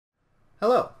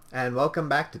Hello, and welcome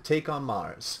back to Take on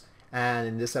Mars. And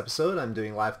in this episode I'm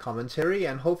doing live commentary,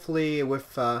 and hopefully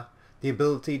with the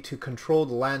ability to control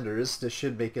the landers, this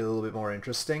should make it a little bit more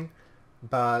interesting.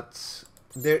 But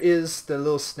there is the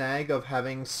little snag of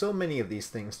having so many of these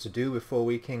things to do before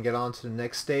we can get on to the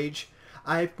next stage.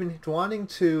 I've been wanting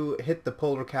to hit the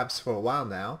polar caps for a while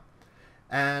now,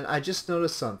 and I just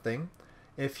noticed something.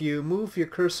 If you move your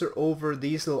cursor over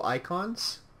these little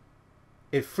icons,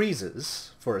 it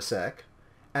freezes for a sec,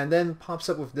 and then pops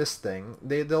up with this thing.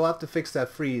 They'll have to fix that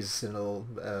freeze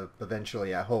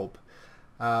eventually, I hope.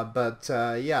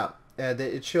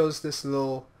 It shows this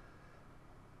little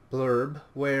blurb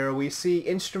where we see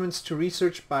instruments to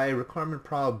research by requirement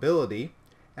probability,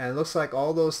 and it looks like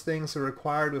all those things are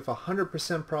required with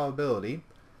 100% probability.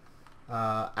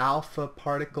 Alpha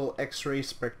particle X-ray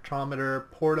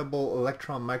spectrometer, portable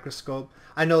electron microscope.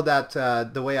 I know that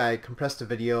the way I compressed the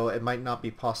video, it might not be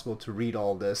possible to read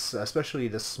all this, especially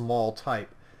the small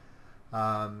type.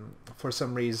 For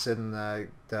some reason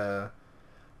the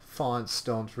fonts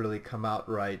don't really come out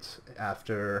right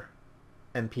after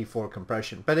MP4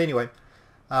 compression. But anyway,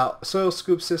 soil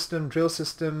scoop system, drill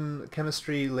system,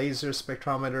 chemistry, laser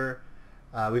spectrometer.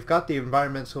 We've got the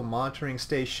environmental monitoring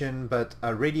station, but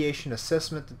a radiation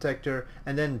assessment detector,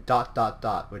 and then ...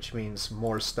 which means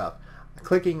more stuff.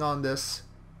 Clicking on this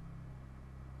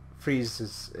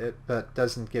freezes it, but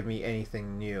doesn't give me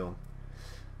anything new.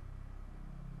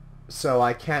 So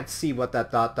I can't see what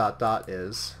that ...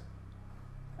 is.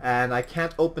 And I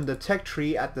can't open the tech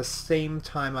tree at the same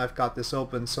time I've got this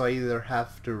open, so I either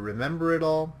have to remember it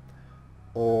all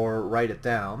or write it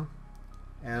down.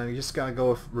 And I'm just gonna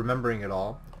go with remembering it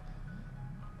all.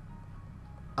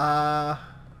 I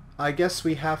guess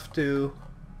we have to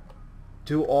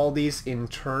do all these in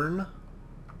turn.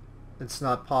 It's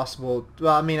not possible.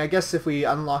 Well, I mean, I guess if we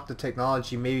unlock the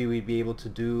technology, maybe we'd be able to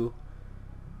do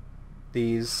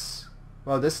these.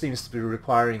 Well, this seems to be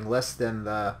requiring less than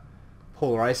the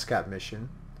polar ice cap mission.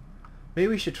 Maybe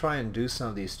we should try and do some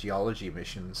of these geology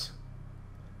missions.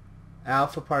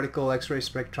 Alpha particle X-ray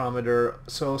spectrometer,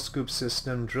 soil scoop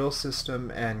system, drill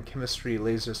system, and chemistry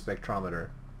laser spectrometer.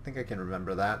 I think I can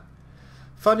remember that.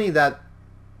 Funny that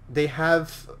they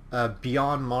have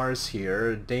Beyond Mars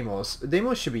here, Deimos.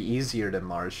 Deimos should be easier than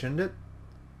Mars, shouldn't it?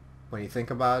 When you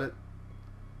think about it.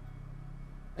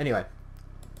 Anyway,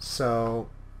 so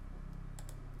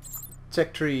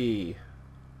tech tree.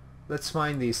 Let's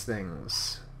find these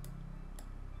things.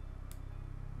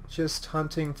 Just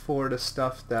hunting for the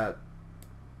stuff that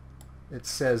it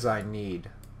says I need.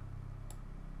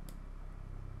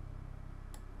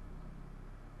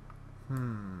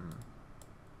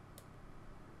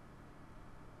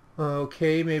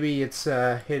 Okay, maybe it's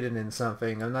hidden in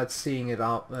something. I'm not seeing it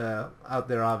out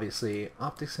there, obviously.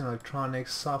 Optics and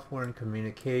electronics, software and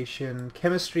communication,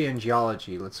 chemistry and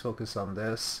geology. Let's focus on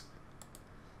this.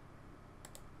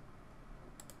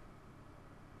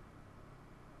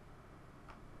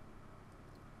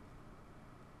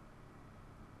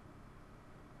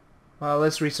 Well,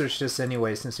 let's research this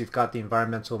anyway, since we've got the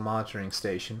environmental monitoring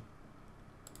station.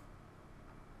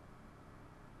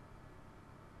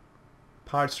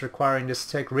 Parts requiring this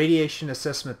tech. Radiation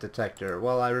assessment detector.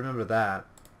 Well, I remember that.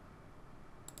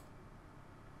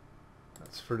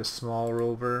 That's for the small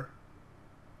rover.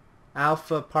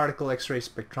 Alpha particle X-ray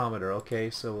spectrometer.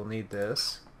 Okay, so we'll need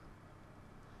this.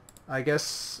 I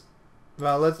guess.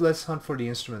 Well, let's hunt for the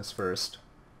instruments first.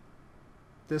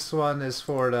 This one is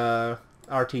for the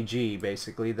RTG,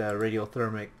 basically, the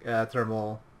radiothermic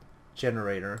thermal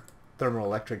generator,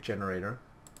 thermoelectric generator.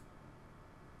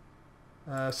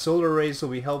 Solar rays will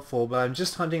be helpful, but I'm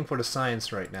just hunting for the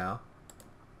science right now.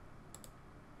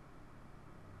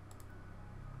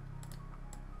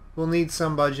 We'll need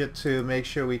some budget to make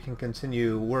sure we can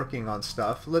continue working on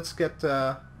stuff. Let's get,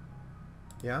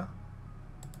 yeah?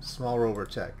 Small rover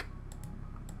tech.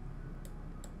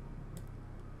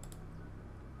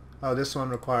 Oh, this one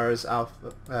requires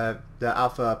alpha, the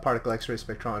alpha particle X-ray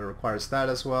spectrometer requires that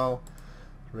as well.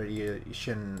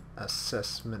 Radiation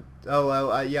assessment. Oh,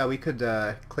 well, yeah, we could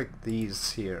click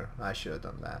these here. I should have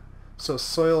done that. So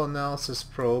soil analysis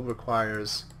probe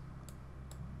requires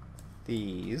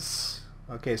these.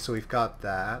 Okay, so we've got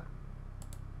that.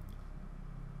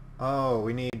 Oh,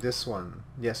 we need this one.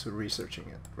 Yes, we're researching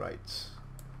it. Right.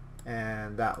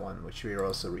 And that one, which we are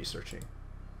also researching.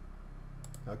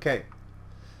 Okay.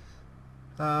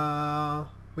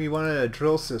 We wanted a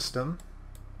drill system.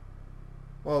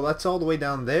 Well, that's all the way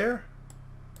down there,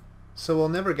 so we'll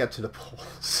never get to the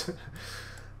poles.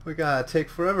 We gotta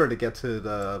take forever to get to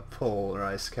the polar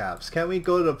ice caps. Can't we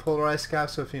go to the polar ice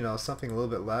caps with, you know, something a little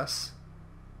bit less?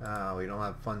 We don't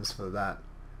have funds for that.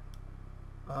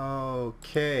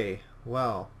 Okay,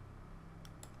 well,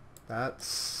 that's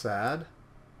sad.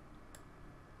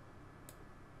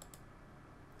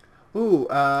 Ooh,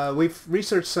 we've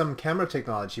researched some camera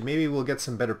technology. Maybe we'll get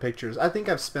some better pictures. I think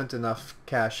I've spent enough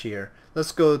cash here.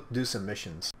 Let's go do some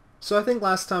missions. So I think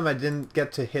last time I didn't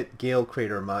get to hit Gale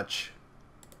Crater much.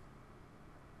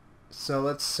 So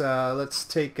let's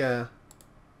take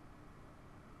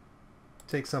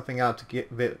something out to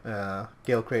get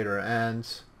Gale Crater, and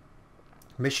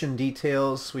mission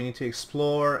details. We need to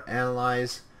explore,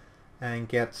 analyze, and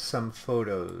get some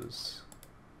photos.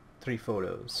 3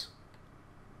 photos.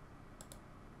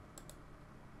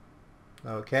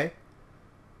 Okay.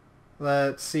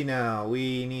 Let's see now.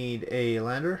 We need a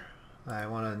lander. I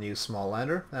want a new small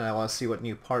lander, and I want to see what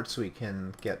new parts we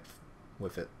can get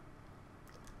with it.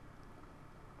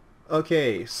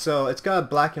 Okay, so it's got a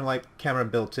black and white camera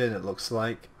built in, it looks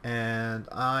like, and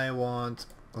I want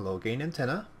a low gain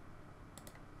antenna.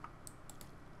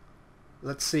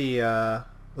 Let's see, ooh,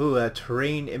 a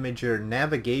terrain imager,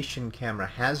 navigation camera,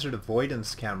 hazard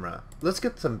avoidance camera. Let's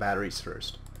get some batteries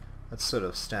first. That's sort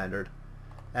of standard.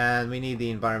 And we need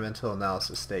the environmental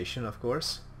analysis station, of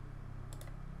course.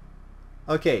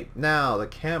 Okay, now the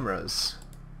cameras.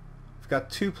 We've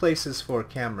got 2 places for a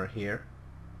camera here.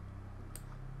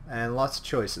 And lots of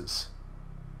choices.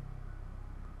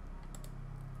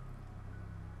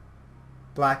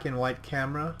 Black and white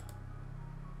camera.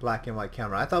 Black and white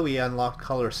camera. I thought we unlocked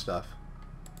color stuff.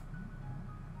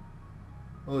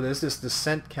 Oh, there's this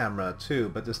descent camera too,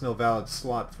 but there's no valid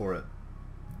slot for it.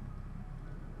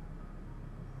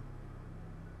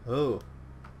 Oh.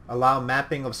 Allow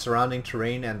mapping of surrounding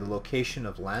terrain and the location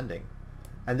of landing.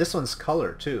 And this one's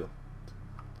color too.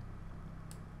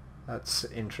 That's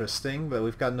interesting, but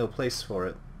we've got no place for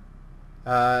it.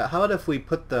 How about if we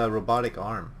put the robotic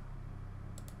arm?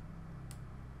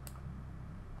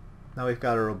 Now we've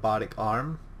got a robotic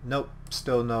arm. Nope,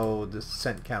 still no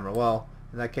descent camera. Well,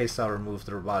 in that case I'll remove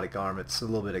the robotic arm. It's a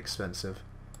little bit expensive.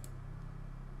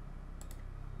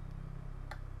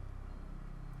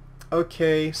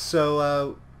 Okay,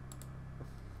 so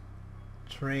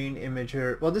terrain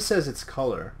imager. Well, this says it's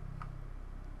color.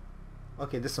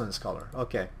 Okay, this one is color.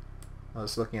 Okay. I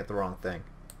was looking at the wrong thing.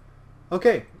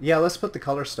 Okay, yeah, let's put the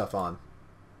color stuff on.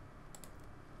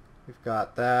 We've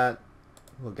got that.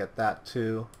 We'll get that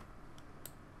too.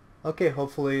 Okay,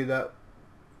 hopefully that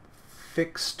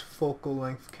fixed focal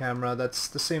length camera, that's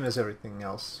the same as everything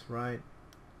else, right?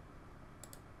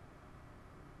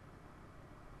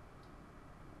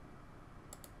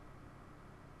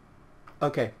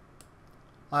 Okay,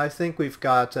 I think we've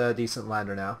got a decent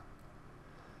lander now.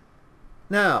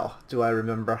 Now, do I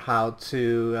remember how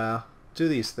to do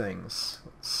these things?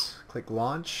 Let's click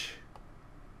launch.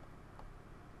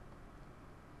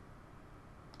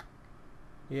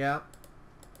 Yeah.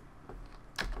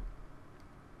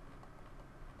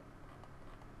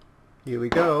 Here we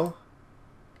go.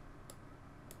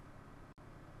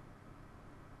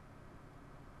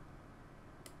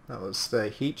 That was the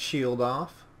heat shield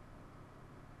off.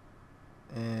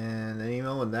 And any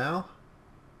moment now.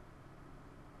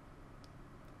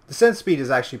 Descent speed is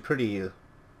actually pretty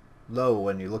low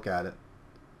when you look at it.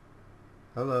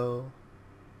 Hello.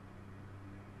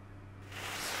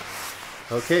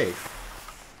 Okay.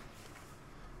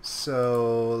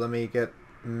 So let me get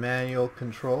manual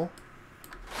control.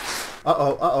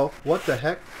 Uh-oh, uh-oh. What the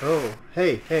heck? Oh,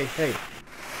 hey, hey, hey.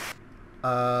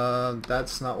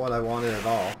 That's not what I wanted at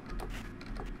all.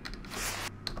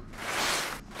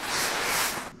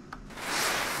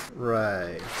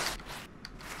 Right.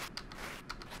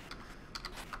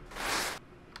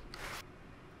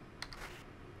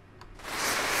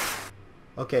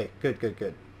 Okay, good, good,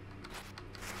 good.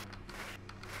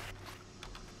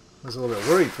 I was a little bit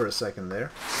worried for a second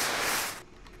there.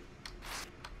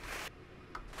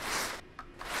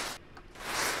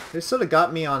 They sort of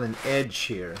got me on an edge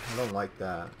here. I don't like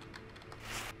that.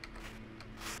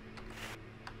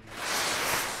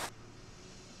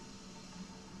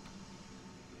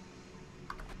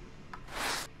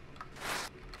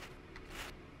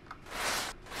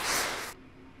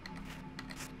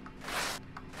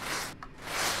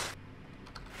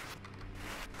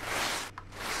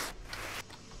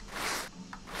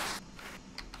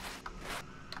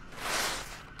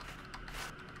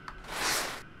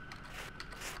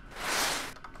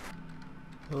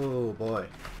 Oh boy.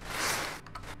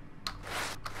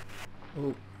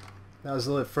 Oh, that was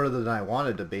a little bit further than I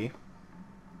wanted to be.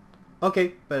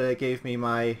 Okay, but it gave me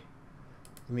my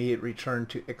immediate return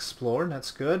to explore, and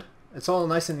that's good. It's all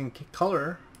nice and in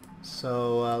color,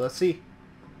 so let's see.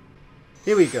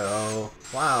 Here we go.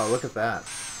 Wow, look at that.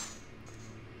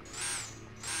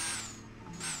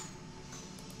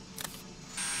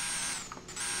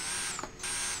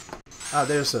 Ah,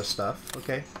 there's their stuff.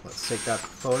 Okay, let's take that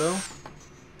photo.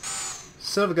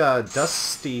 Sort of got a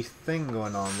dusty thing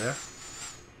going on there.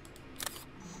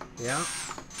 Yeah.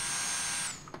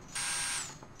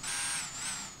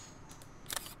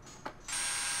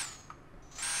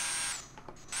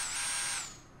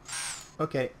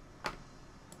 Okay.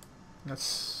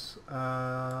 That's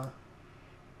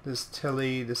this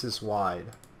Tilly, this is wide.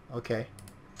 Okay.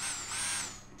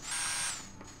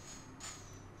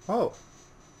 Oh.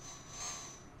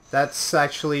 That's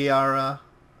actually our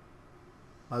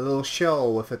little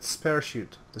shell with its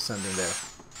parachute descending there.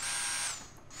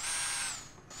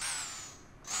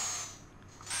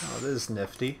 Oh, this is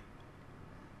nifty.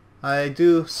 I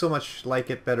do so much like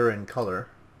it better in color.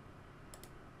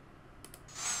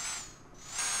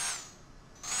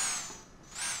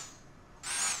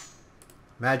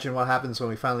 Imagine what happens when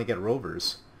we finally get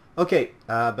rovers. Okay,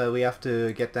 but we have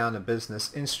to get down to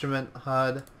business. Instrument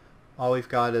HUD. All we've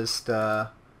got is the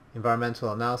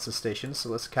environmental analysis station, so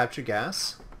let's capture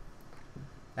gas.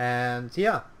 And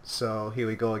yeah, so here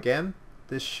we go again.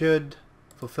 This should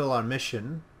fulfill our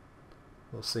mission.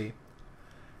 We'll see.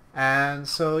 And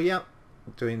so yeah,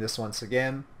 doing this once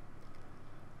again.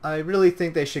 I really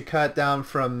think they should cut down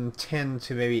from 10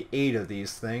 to maybe 8 of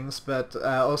these things, but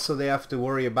also they have to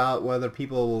worry about whether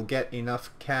people will get enough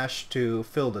cash to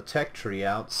fill the tech tree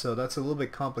out, so that's a little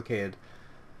bit complicated.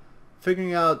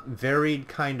 Figuring out varied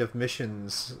kind of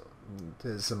missions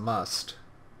is a must,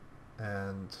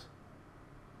 and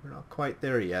we're not quite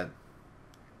there yet.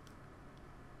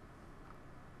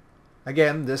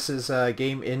 Again, this is a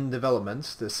game in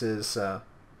development. This is,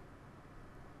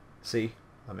 see,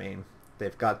 I mean,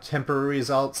 they've got temporary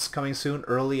results coming soon,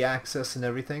 early access and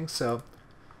everything, so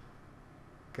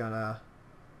gotta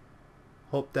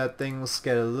hope that things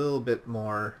get a little bit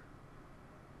more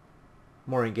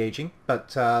engaging.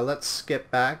 But let's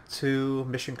get back to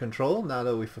mission control now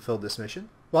that we've fulfilled this mission.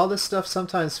 While this stuff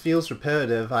sometimes feels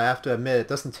repetitive, I have to admit it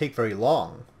doesn't take very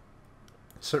long.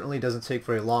 It certainly doesn't take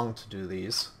very long to do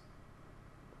these.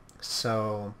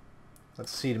 So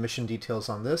let's see the mission details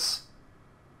on this.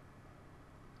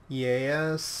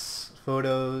 EAS,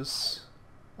 photos,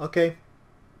 okay.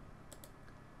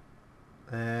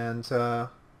 And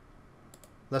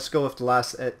let's go with the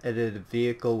last edited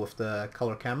vehicle with the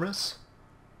color cameras.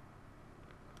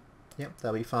 Yep,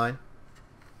 that'll be fine.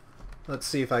 Let's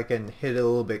see if I can hit it a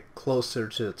little bit closer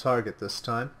to the target this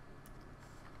time.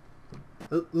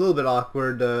 A little bit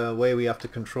awkward the way we have to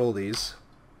control these.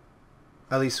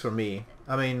 At least for me.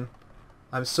 I mean,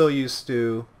 I'm so used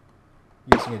to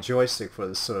using a joystick for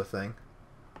this sort of thing.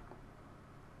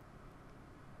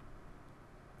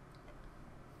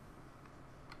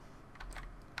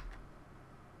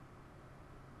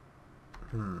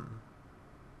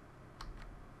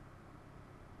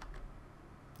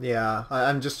 Yeah,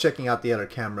 I'm just checking out the other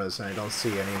cameras and I don't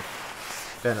see any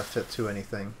benefit to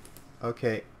anything.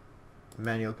 Okay,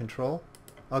 manual control.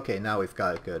 Okay, now we've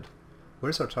got it good.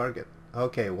 Where's our target?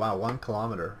 Okay, wow, 1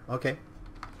 kilometer. Okay.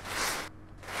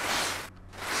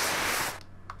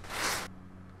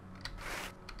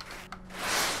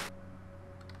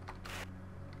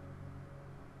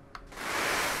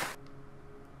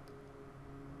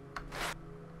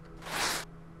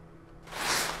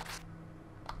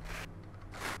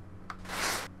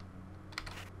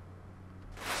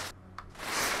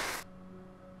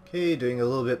 Okay, doing a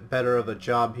little bit better of a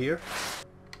job here.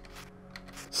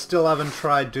 Still haven't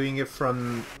tried doing it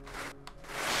from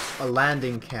a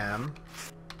landing cam,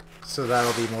 so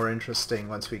that'll be more interesting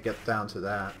once we get down to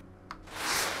that.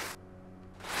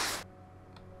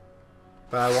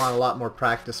 But I want a lot more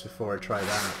practice before I try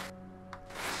that.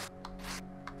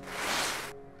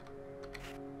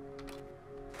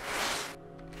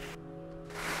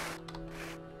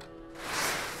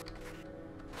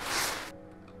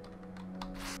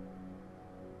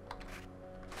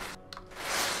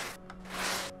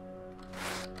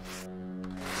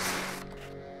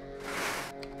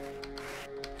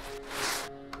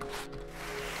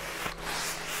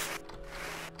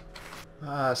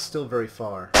 Still very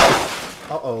far.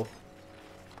 Uh-oh.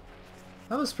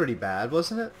 That was pretty bad,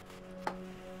 wasn't it?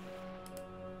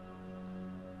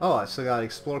 Oh, I still got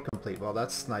Explore complete. Well,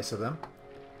 that's nice of them.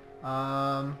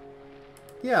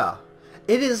 Yeah.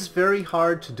 It is very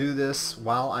hard to do this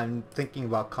while I'm thinking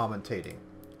about commentating.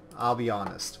 I'll be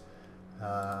honest.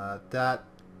 That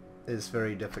is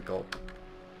very difficult.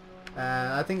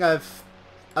 And I think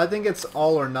it's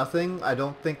all or nothing. I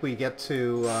don't think we get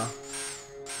to...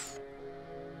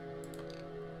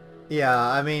 Yeah,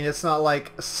 I mean, it's not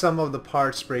like some of the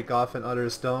parts break off and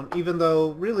others don't, even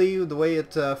though, really, the way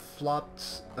it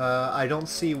flopped, I don't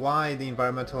see why the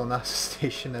environmental analysis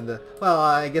station and the... Well,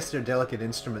 I guess they're delicate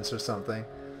instruments or something.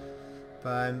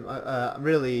 But I'm,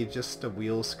 really, just the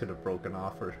wheels could have broken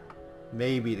off, or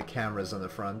maybe the cameras on the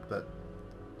front, but...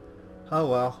 Oh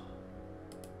well.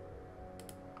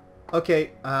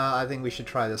 Okay, I think we should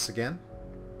try this again.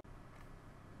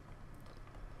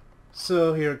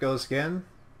 So here it goes again.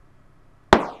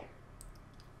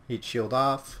 Heat shield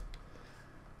off.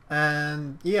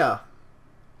 And yeah,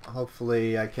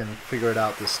 hopefully I can figure it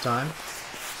out this time.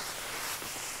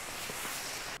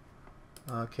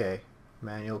 Okay,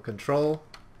 manual control.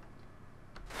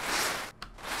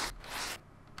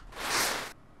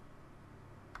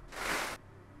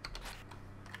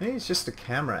 Maybe it's just the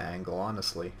camera angle,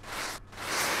 honestly.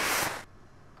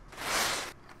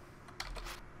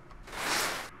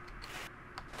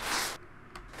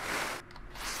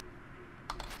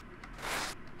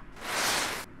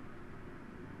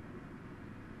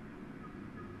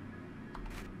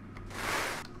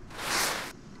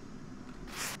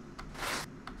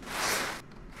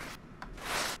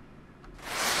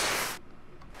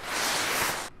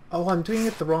 Oh, I'm doing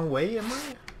it the wrong way, am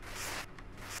I?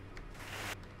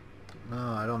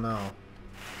 No, I don't know.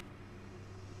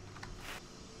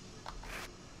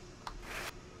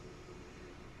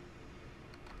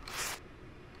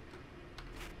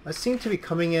 I seem to be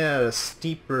coming in at a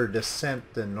steeper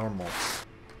descent than normal.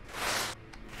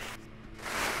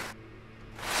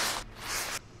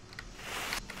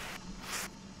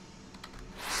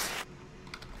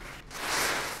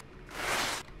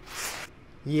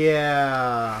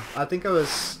 Yeah, I think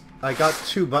I got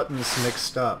two buttons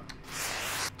mixed up.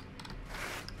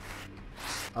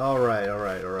 Alright.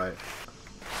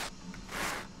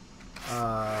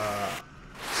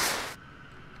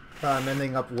 I'm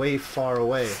ending up way far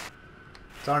away.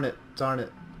 Darn it.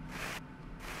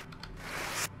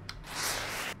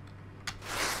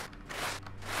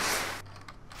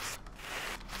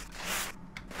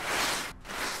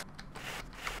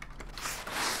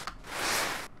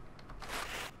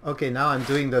 Okay, now I'm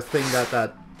doing the thing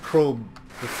that probe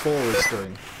before was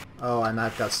doing. Oh, and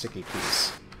I've got sticky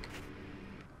keys.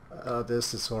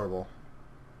 This is horrible.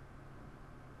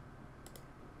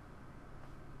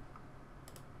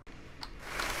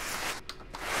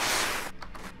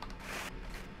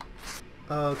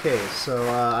 Okay, so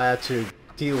I had to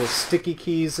deal with sticky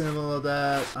keys in the middle of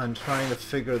that. I'm trying to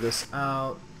figure this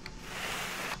out.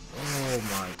 Oh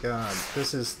my god,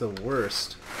 this is the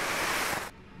worst.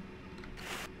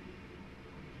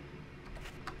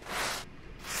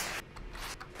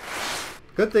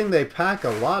 Good thing they pack a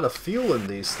lot of fuel in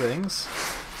these things.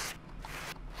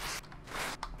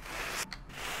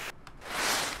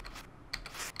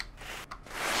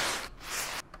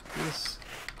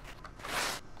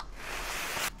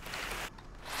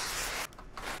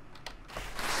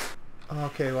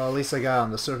 Okay, well at least I got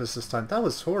on the surface this time. That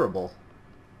was horrible.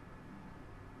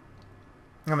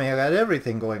 I mean, I got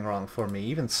everything going wrong for me,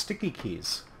 even sticky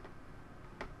keys.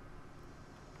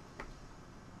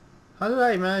 How did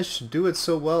I manage to do it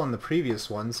so well in the previous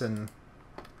ones and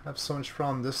have so much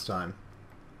problem this time?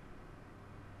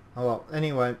 Oh well,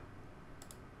 anyway.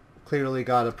 Clearly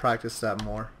gotta practice that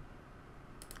more.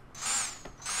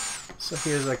 So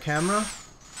here's a camera.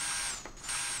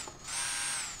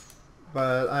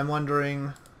 But I'm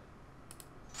wondering...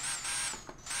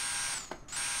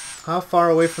 how far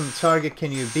away from the target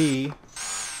can you be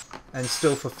and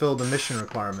still fulfill the mission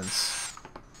requirements?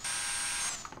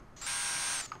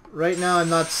 Right now I'm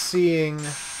not seeing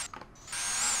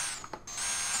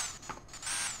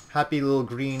happy little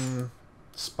green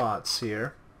spots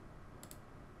here.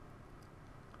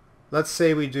 Let's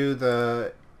say we do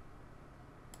the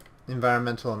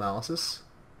environmental analysis.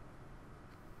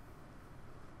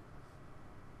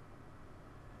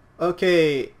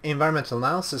 Okay, environmental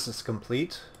analysis is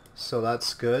complete, so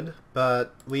that's good,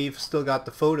 but we've still got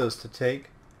the photos to take,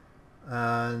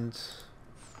 and...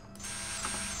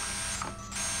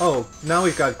 oh, now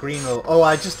we've got green. Oh,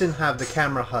 I just didn't have the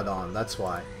camera HUD on, that's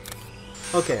why.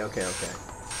 Okay.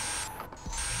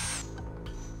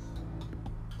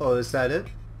 Oh, is that it?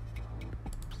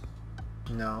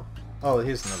 No. Oh,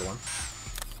 here's another one.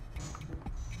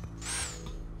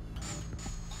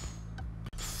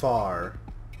 Far.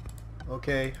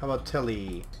 Okay, how about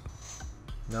tele?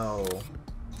 No.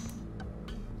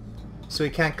 So we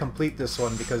can't complete this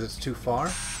one because it's too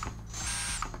far?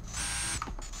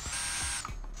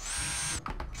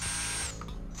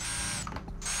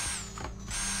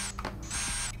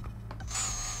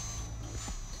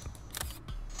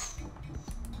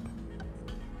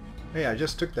 Hey, I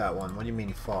just took that one. What do you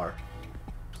mean far?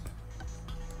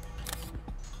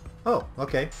 Oh,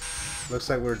 okay. Looks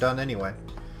like we're done anyway.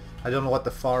 I don't know what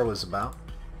the far was about.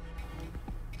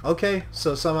 Okay,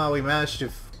 so somehow we managed to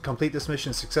complete this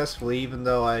mission successfully, even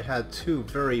though I had two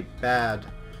very bad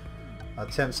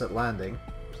attempts at landing.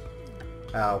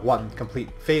 One complete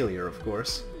failure, of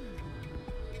course.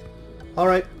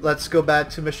 Alright, let's go back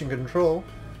to mission control.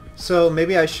 So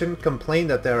maybe I shouldn't complain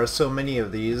that there are so many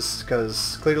of these,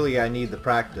 because clearly I need the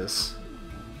practice.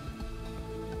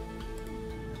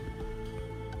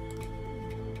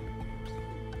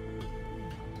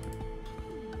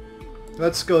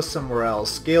 Let's go somewhere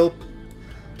else. Gale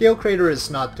Crater is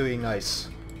not doing nice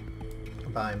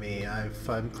by me.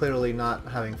 I'm clearly not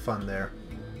having fun there.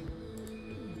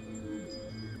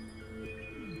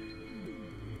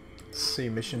 Let's see,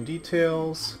 mission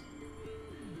details.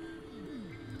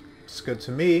 It's good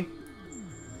to me.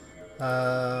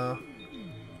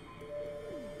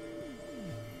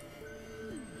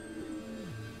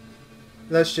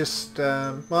 Let's just,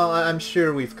 well, I'm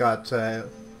sure we've got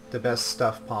the best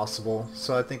stuff possible,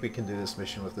 so I think we can do this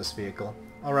mission with this vehicle.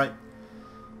 Alright,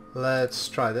 let's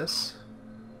try this.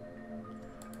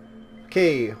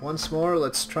 Okay, once more,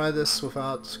 let's try this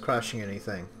without crashing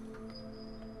anything.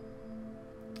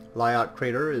 Lyot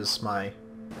Crater is my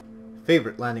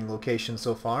favorite landing location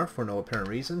so far, for no apparent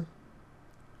reason.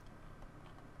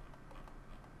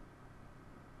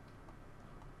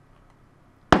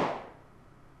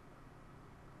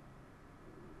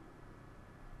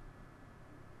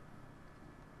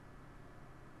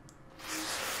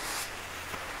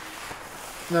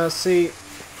 Now see,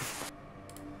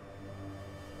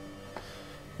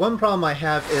 one problem I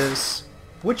have is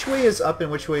which way is up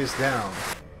and which way is down?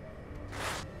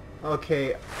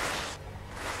 Okay.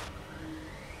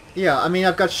 Yeah, I mean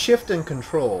I've got shift and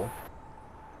control.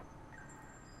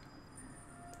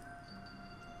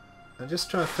 I'm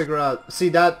just trying to figure out, see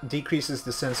that decreases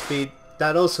descent speed,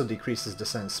 that also decreases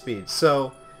descent speed,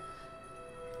 so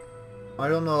I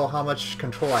don't know how much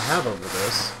control I have over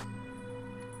this.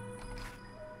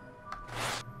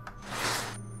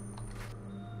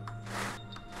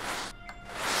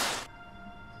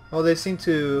 Well, they seem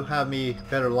to have me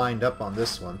better lined up on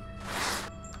this one.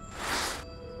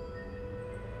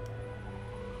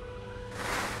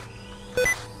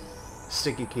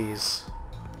 Sticky keys.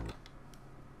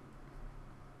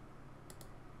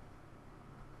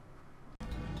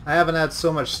 I haven't had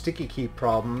so much sticky key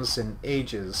problems in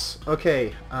ages.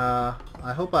 Okay, I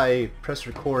hope I pressed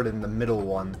record in the middle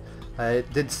one. I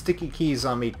did sticky keys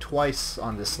on me twice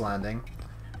on this landing.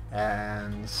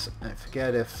 And I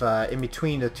forget if in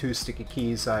between the two sticky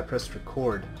keys I pressed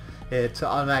record. It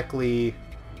automatically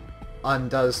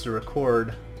undoes the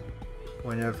record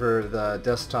whenever the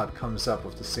desktop comes up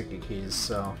with the sticky keys,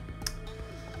 so...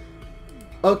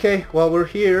 Okay, well we're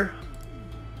here.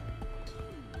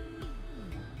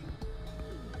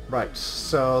 Right,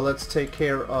 so let's take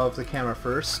care of the camera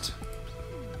first.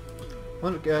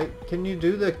 Can you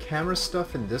do the camera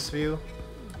stuff in this view?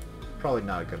 Probably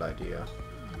not a good idea.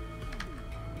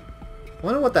 I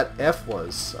wonder what that F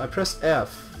was. I pressed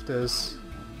F. There's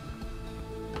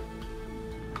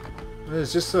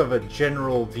just sort of a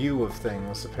general view of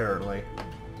things, apparently.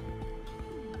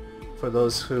 For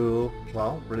those who,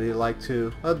 well, really like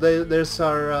to... Oh, there's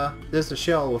the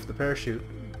shell with the parachute.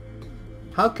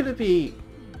 How could it be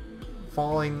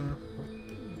falling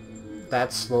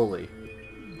that slowly?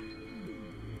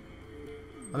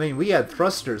 I mean, we had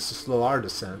thrusters to slow our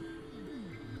descent.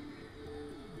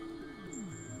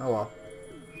 Oh well.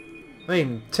 I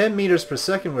mean, 10 meters per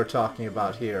second we're talking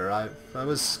about here. I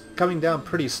was coming down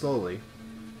pretty slowly.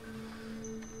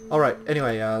 Alright,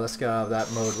 anyway, let's get out of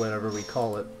that mode, whatever we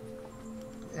call it.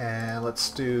 And let's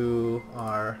do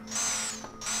our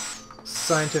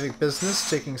scientific business,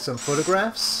 taking some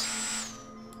photographs.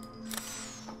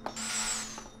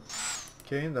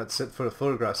 Okay, that's it for the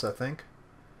photographs, I think.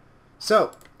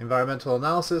 So, environmental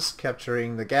analysis,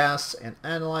 capturing the gas and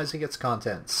analyzing its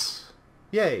contents.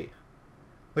 Yay!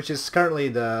 Which is currently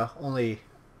the only...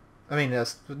 I mean,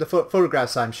 the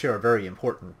photographs I'm sure are very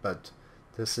important, but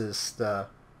this is the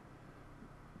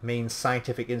main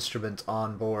scientific instrument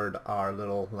on board our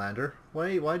little lander.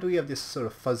 Why do we have this sort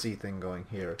of fuzzy thing going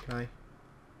here? Can I...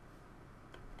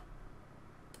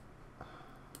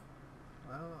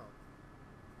 I don't know.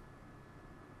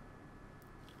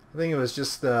 I think it was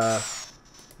just the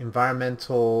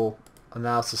environmental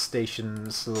analysis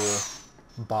station's little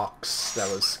box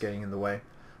that was getting in the way.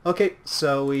 Okay,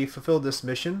 so we fulfilled this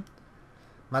mission.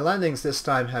 My landings this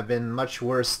time have been much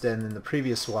worse than in the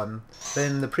previous one.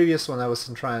 In the previous one I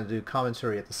wasn't trying to do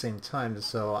commentary at the same time,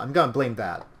 so I'm gonna blame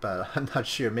that, but I'm not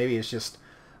sure. Maybe it's just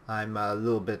I'm a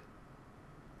little bit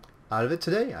out of it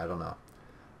today? I don't know.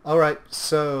 Alright,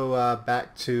 so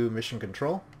back to mission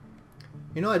control.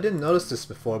 You know, I didn't notice this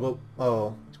before, but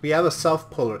oh, we have a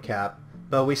south polar cap,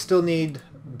 but we still need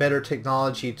better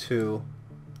technology to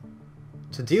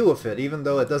deal with it, even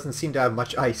though it doesn't seem to have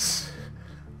much ice.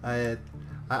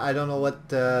 I don't know what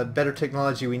better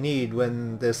technology we need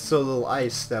when there's so little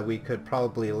ice that we could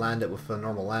probably land it with a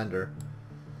normal lander.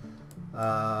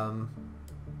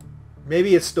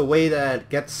 Maybe it's the way that it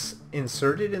gets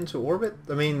inserted into orbit.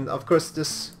 I mean, of course,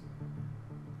 this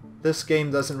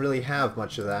game doesn't really have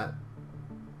much of that,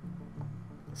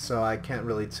 so I can't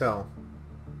really tell.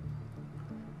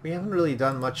 We haven't really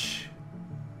done much,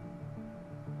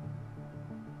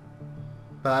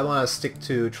 but I want to stick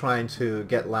to trying to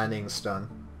get landings done.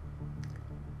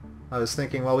 I was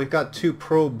thinking, well, we've got two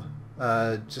probe,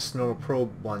 just normal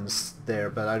probe ones there,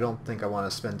 but I don't think I want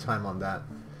to spend time on that.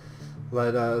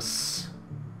 Let us...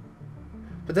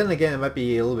 But then again, it might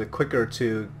be a little bit quicker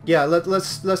to... Yeah,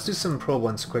 let's do some probe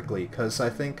ones quickly, because I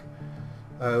think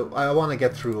I want to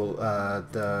get through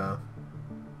the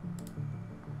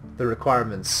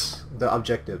requirements, the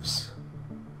objectives.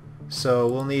 So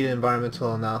we'll need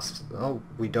environmental analysis. Oh,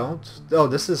 we don't? Oh,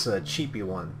 this is a cheapy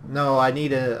one. No, I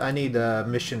need a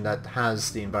mission that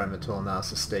has the environmental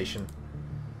analysis station.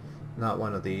 Not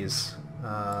one of these.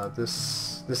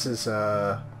 This is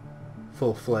a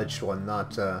full-fledged one,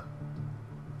 not a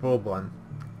probe one.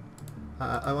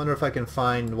 I wonder if I can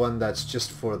find one that's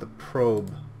just for the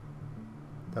probe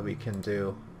that we can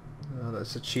do. Oh,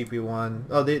 that's a cheapy one.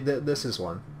 Oh, this is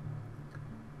one.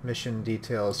 Mission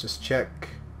details, just check.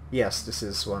 Yes, this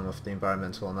is one with the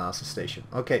environmental analysis station.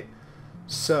 Okay,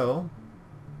 so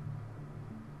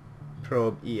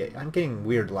probe EA. I'm getting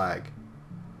weird lag.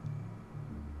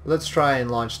 Let's try and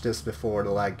launch this before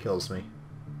the lag kills me.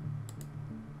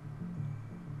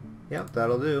 Yep,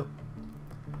 that'll do.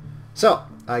 So,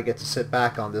 I get to sit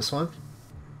back on this one.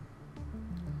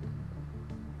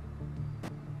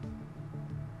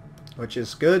 Which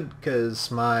is good,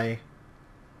 because my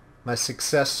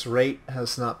success rate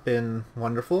has not been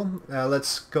wonderful.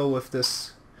 Let's go with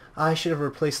this. I should have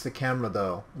replaced the camera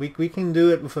though. We can do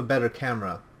it with a better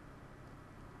camera.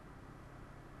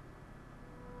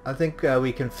 I think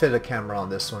we can fit a camera on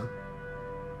this one.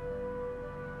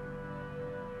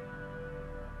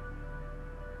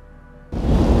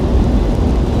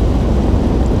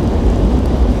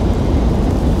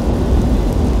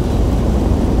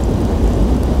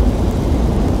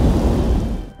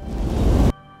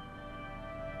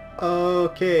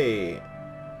 Okay.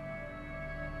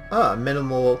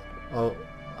 Minimal. Oh,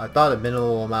 I thought a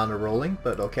minimal amount of rolling,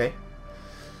 but okay.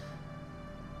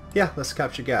 Yeah, let's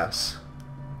capture gas.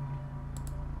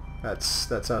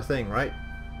 That's our thing, right?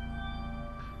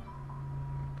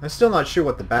 I'm still not sure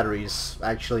what the batteries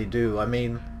actually do. I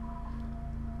mean,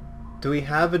 do we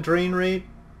have a drain rate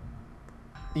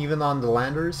even on the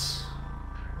landers?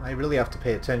 I really have to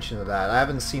pay attention to that. I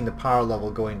haven't seen the power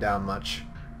level going down much.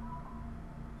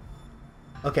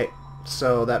 Okay,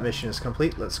 so that mission is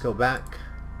complete. Let's go back.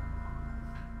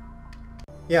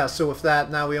 Yeah, so with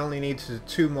that, now we only need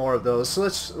two more of those. So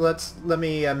let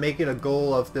me make it a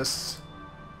goal of this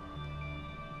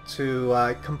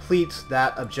to complete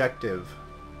that objective.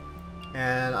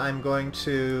 And I'm going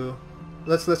to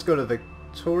let's go to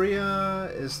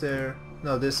Victoria. Is there?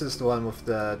 No, this is the one with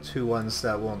the two ones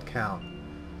that won't count.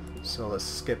 So let's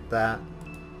skip that.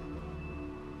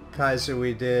 Kaiser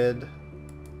we did.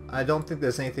 I don't think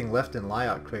there's anything left in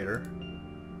Lyot Crater.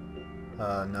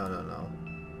 No.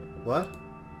 What?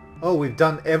 Oh, we've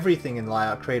done everything in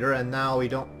Lyot Crater and now we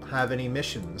don't have any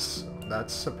missions.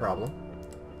 That's a problem.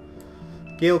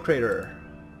 Gale Crater.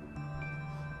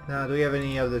 Now, do we have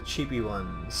any of the cheapy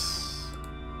ones?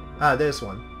 Ah, there's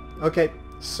one. Okay,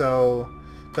 so...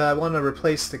 But I want to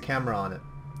replace the camera on it.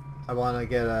 I want to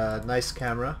get a nice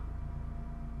camera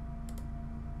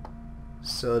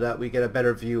so that we get a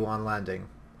better view on landing.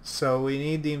 So we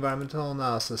need the environmental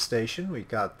analysis station. We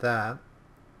got that.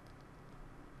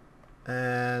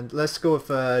 And let's go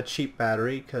with a cheap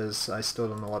battery because I still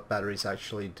don't know what batteries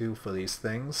actually do for these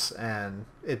things. And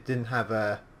it didn't have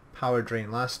a power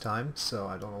drain last time, so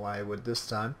I don't know why it would this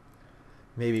time.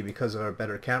 Maybe because of our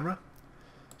better camera.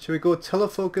 Should we go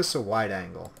telefocus or wide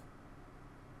angle?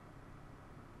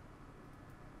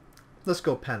 Let's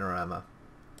go panorama.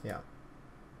 Yeah.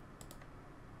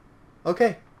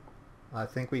 Okay. I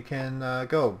think we can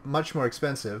go. Much more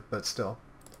expensive, but still.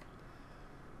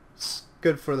 It's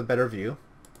good for the better view.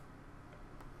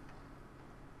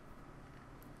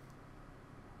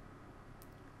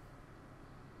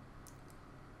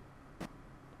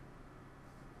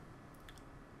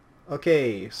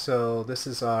 Okay, so this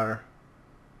is our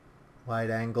wide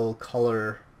angle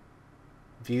color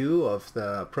view of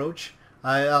the approach.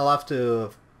 I'll have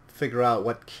to figure out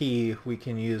what key we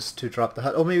can use to drop the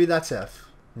HUD. Oh, maybe that's F.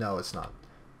 No, it's not.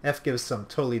 F gives some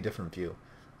totally different view.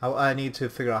 I need to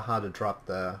figure out how to drop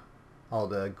all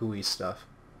the GUI stuff.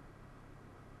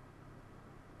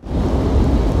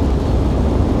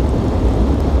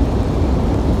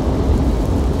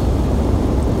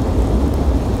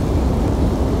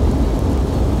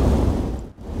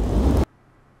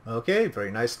 Okay,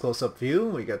 very nice close-up view.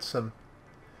 We got some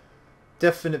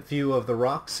definite view of the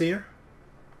rocks here.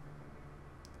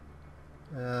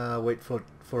 Wait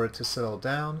for it to settle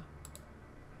down.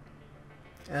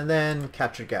 And then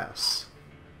capture gas.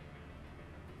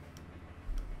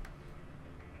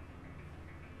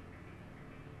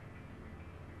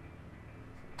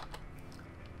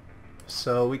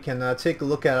 So we can take a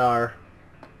look at our,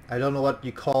 I don't know what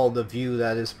you call the view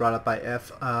that is brought up by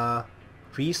F,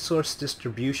 resource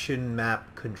distribution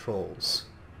map controls.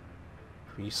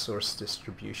 Resource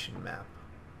distribution map.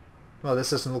 Well,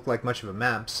 this doesn't look like much of a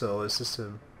map, so is this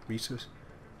a resource?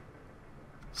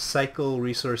 Cycle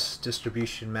resource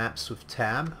distribution maps with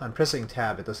tab. I'm pressing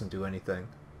tab, it doesn't do anything.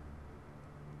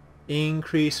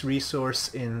 Increase resource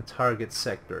in target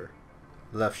sector.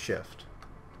 Left shift.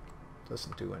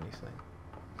 Doesn't do anything.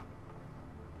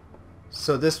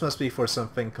 So this must be for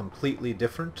something completely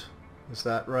different. Is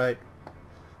that right?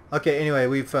 Okay, anyway,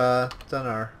 we've done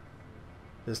our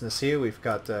business here. We've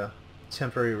got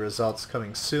temporary results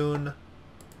coming soon.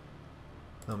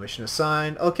 No mission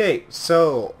assigned. Okay,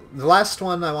 so the last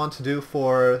one I want to do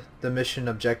for the mission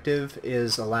objective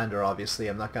is a lander. Obviously,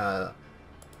 I'm not gonna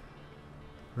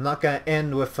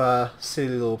end with a silly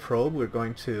little probe. We're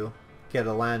going to get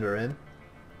a lander in,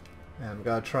 and I'm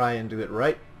gonna try and do it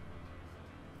right.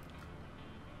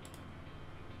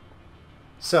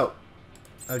 So,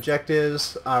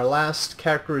 objectives: our last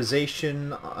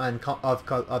characterization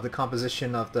of the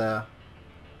composition of the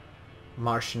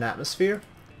Martian atmosphere.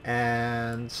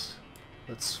 And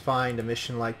let's find a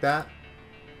mission like that.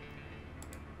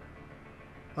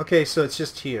 Okay, so it's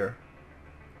just here.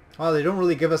 Well, they don't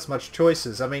really give us much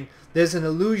choices. I mean, there's an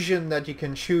illusion that you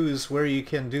can choose where you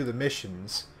can do the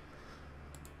missions.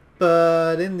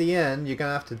 But in the end, you're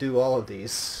gonna have to do all of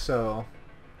these, so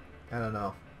I don't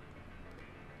know.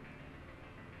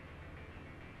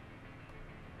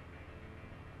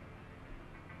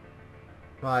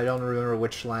 Well, I don't remember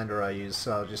which lander I used,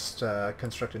 so I'll just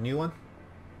construct a new one.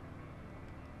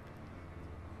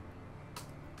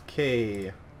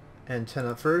 Okay,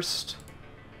 antenna first.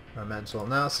 Environmental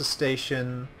analysis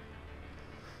station.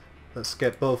 Let's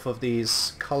get both of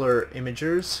these color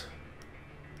imagers.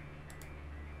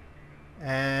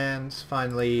 And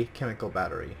finally, chemical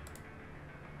battery.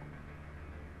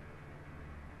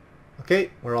 Okay,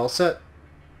 we're all set.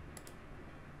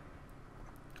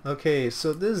 Okay,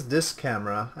 so this is this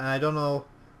camera, and I don't know,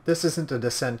 this isn't a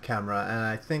descent camera, and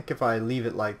I think if I leave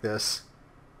it like this,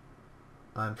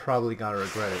 I'm probably gonna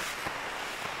regret it.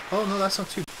 Oh no, that's not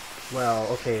too... Well,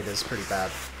 okay, it is pretty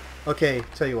bad. Okay,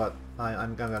 tell you what,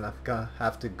 I'm gonna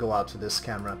have to go out to this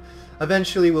camera.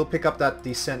 Eventually we'll pick up that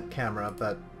descent camera,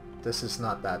 but this is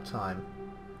not that time.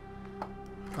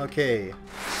 Okay.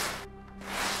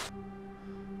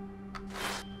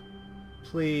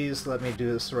 Please let me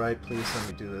do this right. Please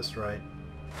let me do this right.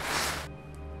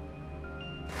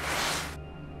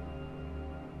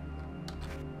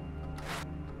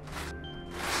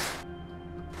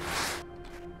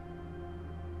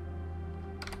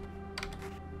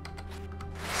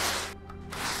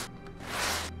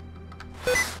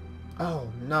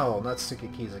 Oh no, not sticky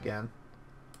keys again.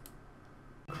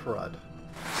 Crud.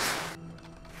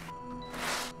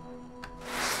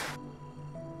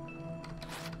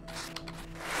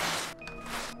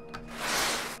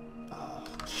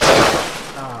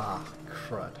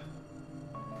 Crud.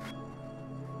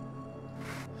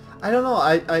 I don't know,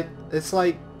 it's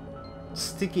like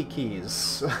sticky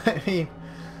keys. I mean,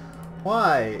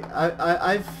 why?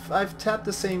 I've tapped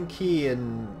the same key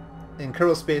in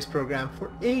Kerbal Space Program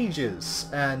for ages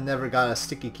and never got a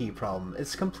sticky key problem.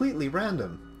 It's completely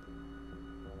random.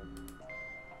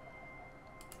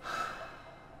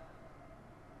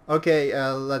 Okay,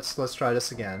 let's try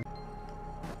this again.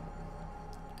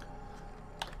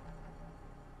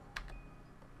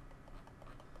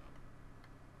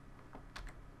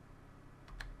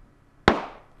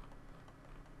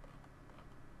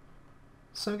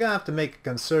 So I'm gonna have to make a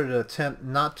concerted attempt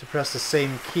not to press the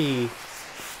same key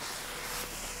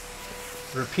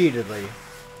repeatedly.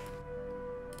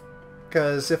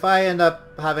 Because if I end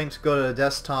up having to go to the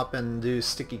desktop and do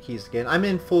sticky keys again, I'm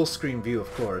in full screen view,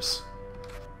 of course.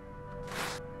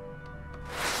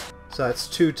 So that's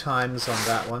 2 times on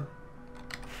that one.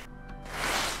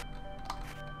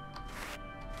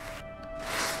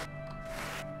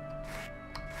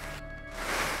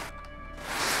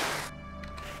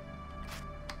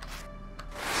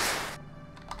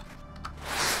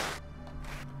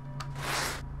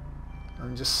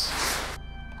 I'm just,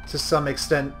 to some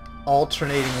extent,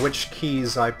 alternating which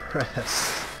keys I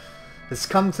press. It's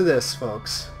come to this,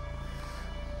 folks.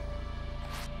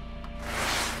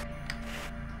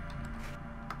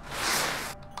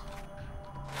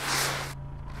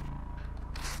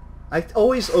 I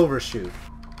always overshoot.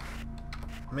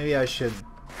 Maybe I should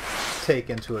take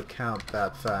into account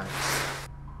that fact.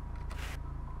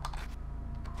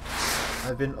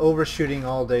 I've been overshooting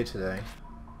all day today.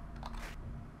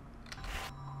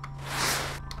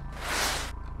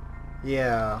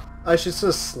 Yeah, I should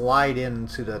just slide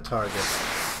into the target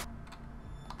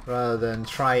rather than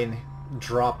try and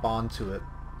drop onto it.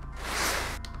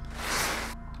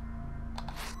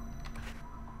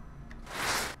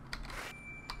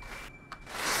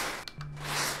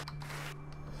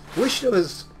 Wish there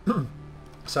was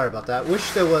sorry about that.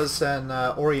 Wish there was an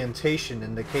orientation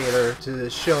indicator to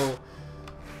show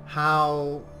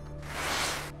how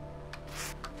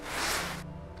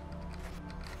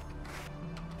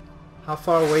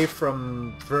far away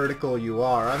from vertical you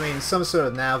are. I mean, some sort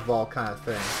of nav ball kind of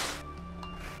thing.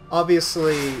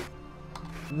 Obviously,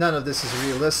 none of this is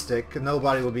realistic.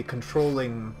 Nobody will be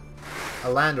controlling a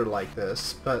lander like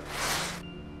this, but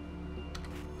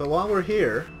while we're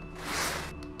here,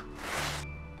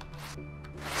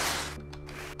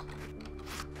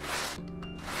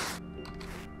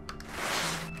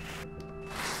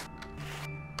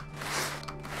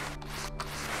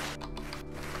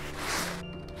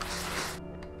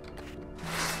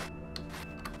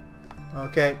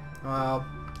 okay, well,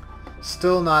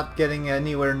 still not getting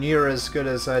anywhere near as good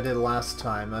as I did last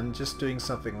time. I'm just doing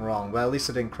something wrong, but at least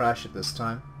I didn't crash it this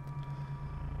time.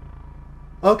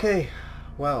 Okay,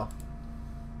 well,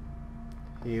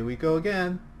 here we go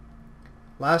again.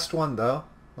 Last one though,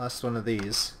 last one of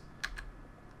these.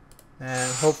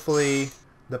 And hopefully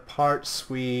the parts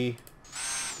we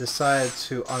decide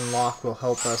to unlock will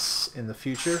help us in the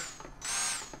future.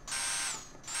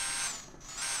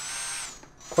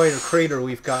 Quite a crater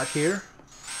we've got here.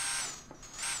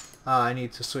 I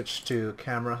need to switch to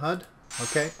camera HUD.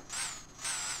 Okay.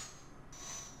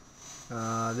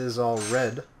 This is all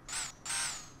red.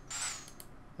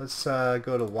 Let's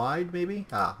go to wide maybe?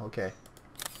 Ah, okay.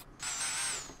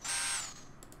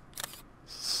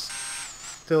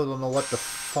 Still don't know what the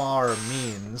far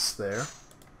means there.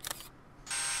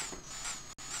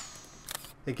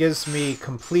 It gives me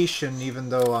completion even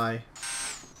though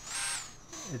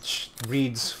it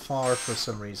reads far for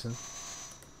some reason.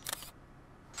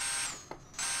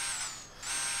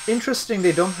 Interesting,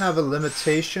 they don't have a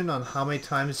limitation on how many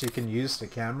times you can use the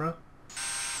camera.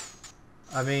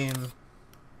 I mean,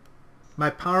 my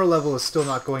power level is still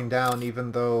not going down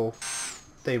even though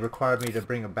they required me to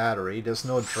bring a battery. There's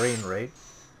no drain rate.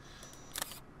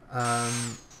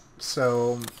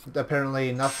 So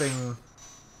apparently nothing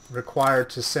required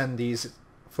to send these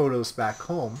photos back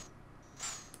home.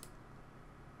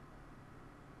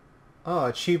 Oh,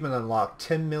 achievement unlocked,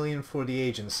 10 million for the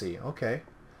agency. Okay.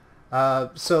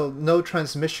 So no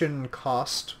transmission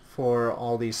cost for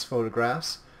all these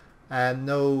photographs, and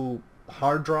no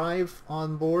hard drive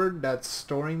on board that's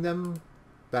storing them.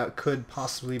 That could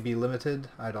possibly be limited.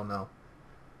 I don't know.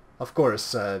 Of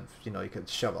course, you know, you could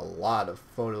shove a lot of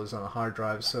photos on a hard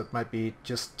drive, so it might be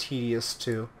just tedious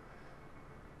to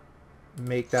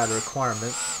make that a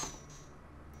requirement.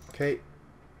 Okay.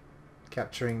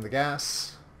 Capturing the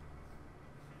gas.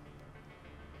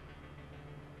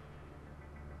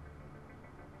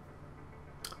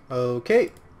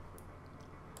 Okay,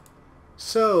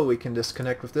 so we can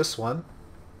disconnect with this one.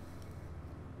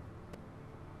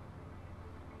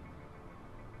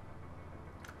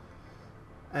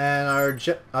 And our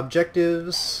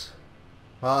objectives,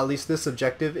 well, at least this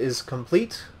objective is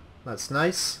complete. That's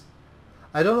nice.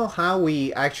 I don't know how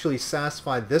we actually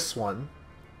satisfied this one,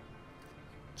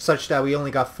 such that we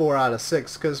only got 4 out of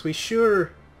 6, because we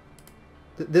sure...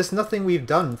 there's nothing we've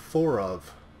done 4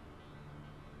 of.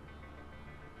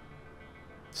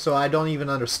 So I don't even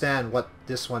understand what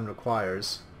this one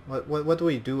requires. What do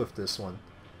we do with this one?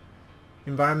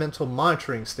 Environmental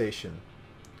monitoring station.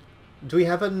 Do we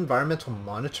have an environmental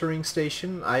monitoring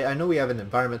station? I know we have an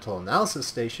environmental analysis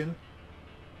station.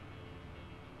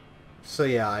 So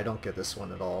yeah, I don't get this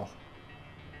one at all.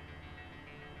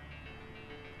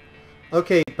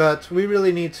 Okay, but we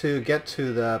really need to get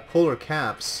to the polar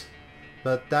caps.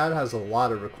 But that has a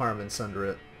lot of requirements under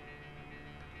it.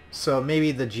 So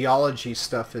maybe the geology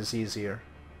stuff is easier.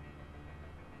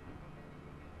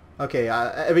 Okay,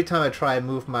 every time I try to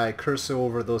move my cursor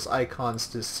over those icons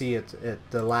to see it,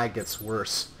 the lag gets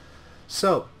worse.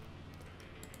 So,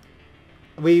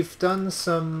 we've done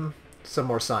some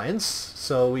more science,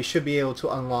 so we should be able to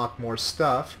unlock more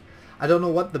stuff. I don't know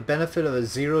what the benefit of a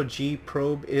 0G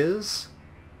probe is.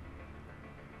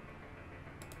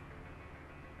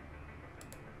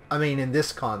 I mean, in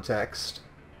this context.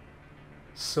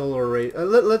 Solar array.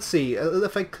 Let's see.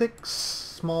 If I click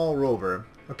small rover.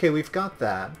 Okay, we've got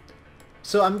that.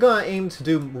 So I'm gonna aim to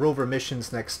do rover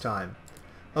missions next time.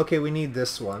 Okay, we need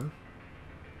this one.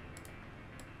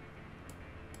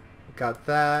 Got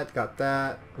that, got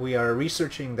that. We are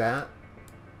researching that.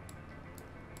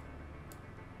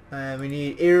 And we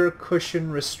need air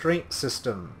cushion restraint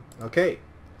system. Okay,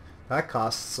 that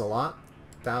costs a lot.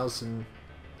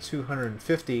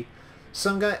 1,250.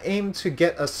 So I'm gonna aim to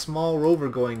get a small rover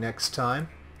going next time.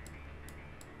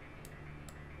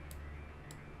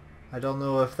 I don't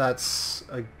know if that's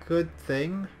a good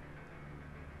thing,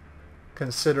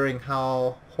 considering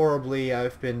how horribly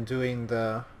I've been doing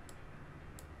the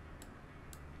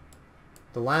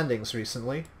landings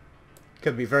recently.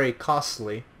 Could be very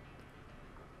costly.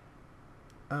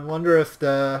 I wonder if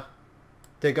they're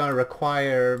gonna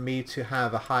require me to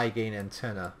have a high gain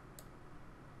antenna.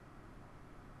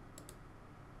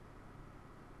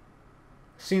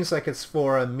 Seems like it's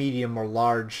for a medium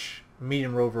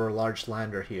rover or large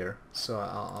lander here, so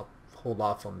I'll hold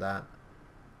off on that.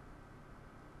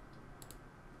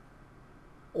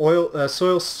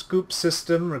 Soil scoop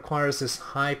system requires this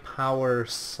high power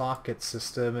socket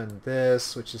system, and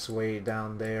this, which is way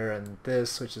down there, and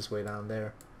this, which is way down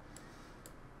there,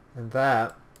 and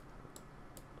that.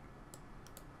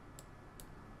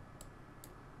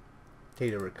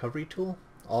 Data recovery tool?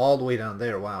 All the way down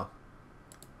there, wow.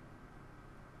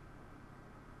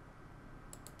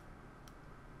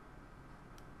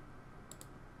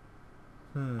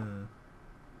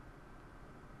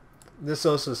 This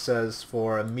also says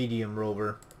for a medium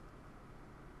rover.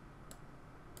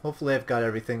 Hopefully I've got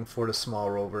everything for the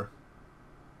small rover.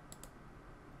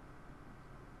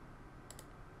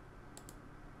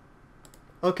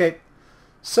 Okay,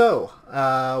 so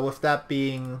with that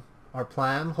being our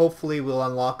plan, hopefully we'll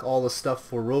unlock all the stuff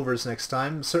for rovers next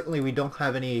time. Certainly we don't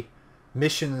have any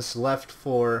missions left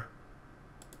for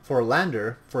a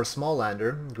lander, for a small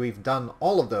lander. We've done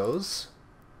all of those.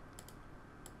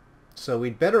 So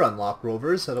we'd better unlock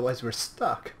rovers, otherwise we're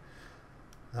stuck.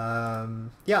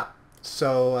 Yeah,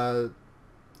 so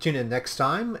tune in next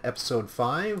time, episode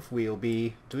 5. We'll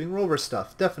be doing rover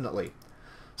stuff, definitely.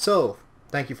 So,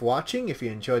 thank you for watching. If you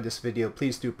enjoyed this video,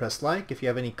 please do press like. If you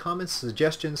have any comments,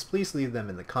 suggestions, please leave them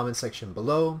in the comment section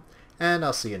below. And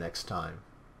I'll see you next time.